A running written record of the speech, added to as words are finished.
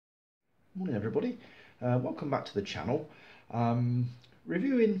Morning everybody, welcome back to the channel.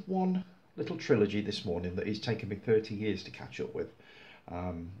 Reviewing one little trilogy this morning that it's taken me 30 years to catch up with.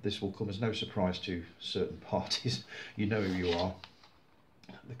 This will come as no surprise to certain parties. You know who you are.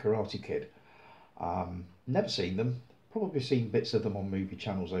 The Karate Kid. Never seen them, probably seen bits of them on movie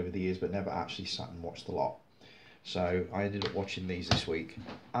channels over the years, but never actually sat and watched the lot. So I ended up watching these this week.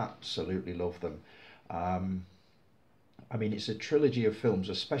 Absolutely love them. I mean, it's a trilogy of films,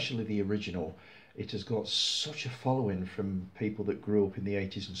 especially the original. It has got such a following from people that grew up in the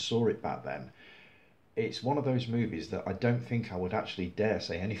 80s and saw it back then. It's one of those movies that I don't think I would actually dare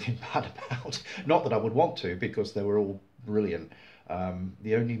say anything bad about. Not that I would want to, because they were all brilliant.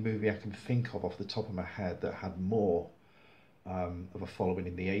 The only movie I can think of off the top of my head that had more of a following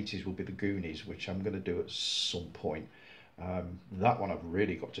in the 80s would be The Goonies, which I'm going to do at some point. That one I've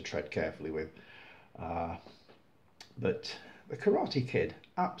really got to tread carefully with. But The Karate Kid,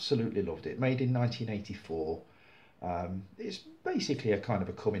 absolutely loved it. Made in 1984. It's basically a kind of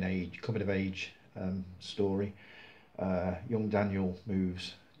a coming of age story. Young Daniel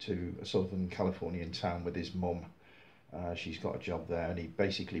moves to a Southern Californian town with his mum. She's got a job there, and he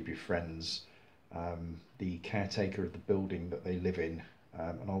basically befriends the caretaker of the building that they live in,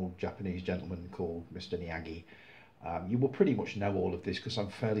 an old Japanese gentleman called Mr. Miyagi. You will pretty much know all of this because I'm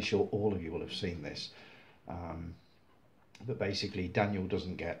fairly sure all of you will have seen this. But basically Daniel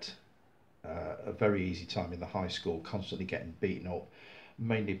doesn't get a very easy time in the high school, constantly getting beaten up,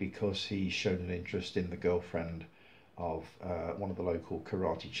 mainly because he's shown an interest in the girlfriend of one of the local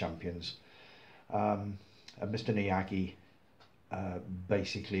karate champions. And Mr. Miyagi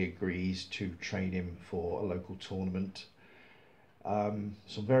basically agrees to train him for a local tournament.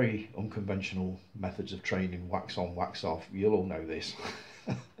 Some very unconventional methods of training, wax on, wax off, you'll all know this.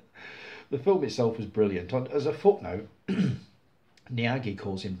 The film itself was brilliant. As a footnote, Miyagi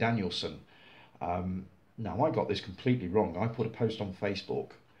calls him Danielson. Now, I got this completely wrong. I put a post on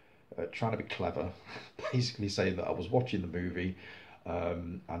Facebook trying to be clever, basically saying that I was watching the movie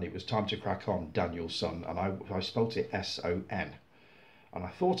and it was time to crack on, Danielson, and I spelt it S-O-N. And I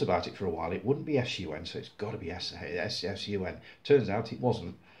thought about it for a while. It wouldn't be S-U-N, so it's got to be S-U-N. Turns out it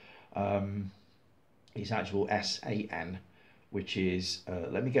wasn't. It's actual S-A-N, which is,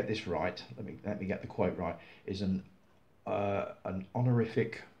 let me get this right, let me get the quote right, is an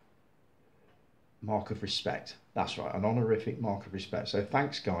honorific mark of respect. That's right, an honorific mark of respect. So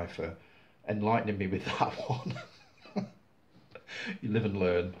thanks, Guy, for enlightening me with that one. You live and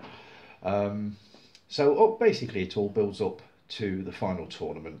learn. So basically it all builds up to the final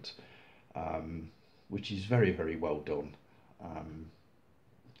tournament, which is very, very well done.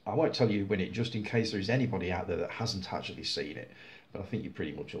 I won't tell you when it, just in case there is anybody out there that hasn't actually seen it, but I think you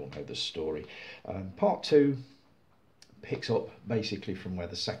pretty much all know the story. Part 2 picks up basically from where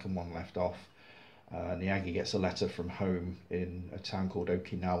the second one left off. Miyagi gets a letter from home in a town called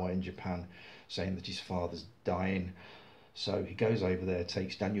Okinawa in Japan saying that his father's dying. So he goes over there,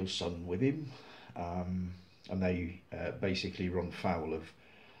 takes Daniel's son with him, and they basically run foul of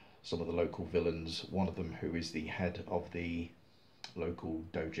some of the local villains, one of them who is the head of the local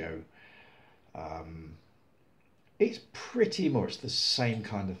dojo. It's pretty much the same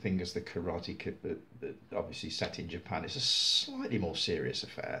kind of thing as the Karate Kid, but obviously set in Japan. It's a slightly more serious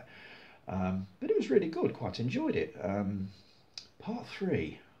affair, but it was really good. Quite enjoyed it. Part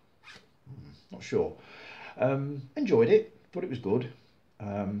 3, not sure. Enjoyed it. Thought it was good.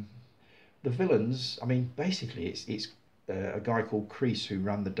 The villains, I mean, basically it's a guy called Kreese who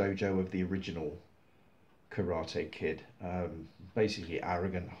ran the dojo of the original Karate Kid. Basically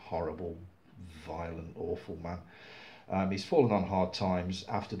arrogant, horrible, violent, awful man. He's fallen on hard times.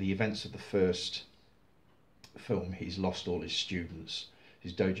 After the events of the first film, he's lost all his students.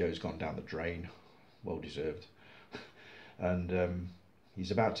 His dojo's gone down the drain. Well deserved. And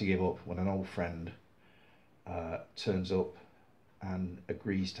he's about to give up when an old friend turns up and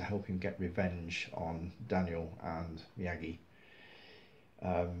agrees to help him get revenge on Daniel and Miyagi.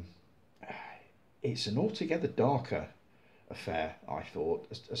 It's an altogether darker affair, I thought,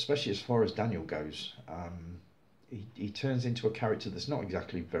 especially as far as Daniel goes. He turns into a character that's not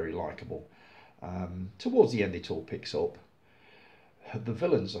exactly very likeable. Towards the end it all picks up. The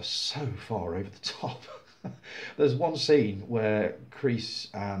villains are so far over the top. There's one scene where Kreese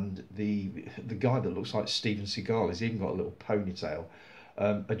and the guy that looks like Steven Seagal, he's even got a little ponytail,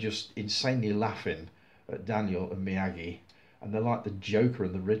 are just insanely laughing at Daniel and Miyagi, and they're like the Joker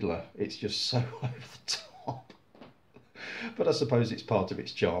and the Riddler. It's just so over the top. But I suppose it's part of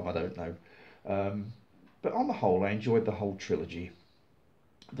its charm, I don't know. But on the whole, I enjoyed the whole trilogy.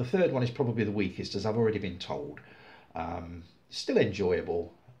 The third one is probably the weakest, as I've already been told. Still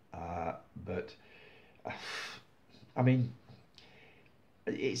enjoyable. But I mean,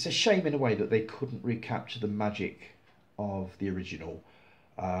 it's a shame in a way that they couldn't recapture the magic of the original.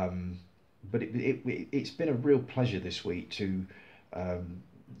 Um, but it's been a real pleasure this week to um,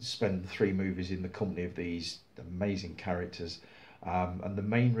 spend 3 movies in the company of these amazing characters. And the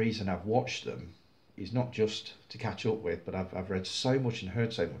main reason I've watched them is not just to catch up with, but I've read so much and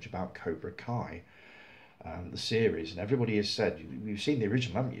heard so much about Cobra Kai, the series, and everybody has said, "You've seen the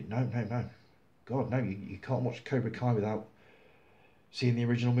original, haven't you?" No, no, no. God, no, you can't watch Cobra Kai without seeing the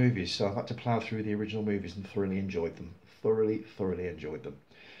original movies. So I've had to plough through the original movies and thoroughly enjoyed them. Thoroughly enjoyed them.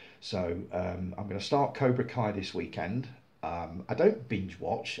 So I'm going to start Cobra Kai this weekend. I don't binge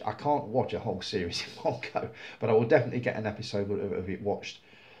watch. I can't watch a whole series in one go, but I will definitely get an episode of it watched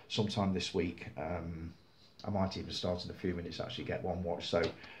sometime this week. I might even start in a few minutes, actually get one watched. So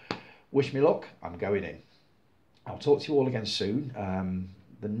wish me luck. I'm going in. I'll talk to you all again soon.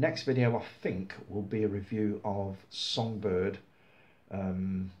 The next video, I think, will be a review of Songbird,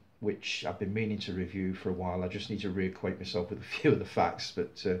 which I've been meaning to review for a while. I just need to reacquaint myself with a few of the facts,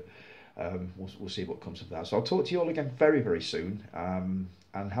 but we'll see what comes of that. So I'll talk to you all again very soon,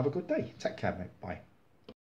 and have a good day. Take care, mate. Bye.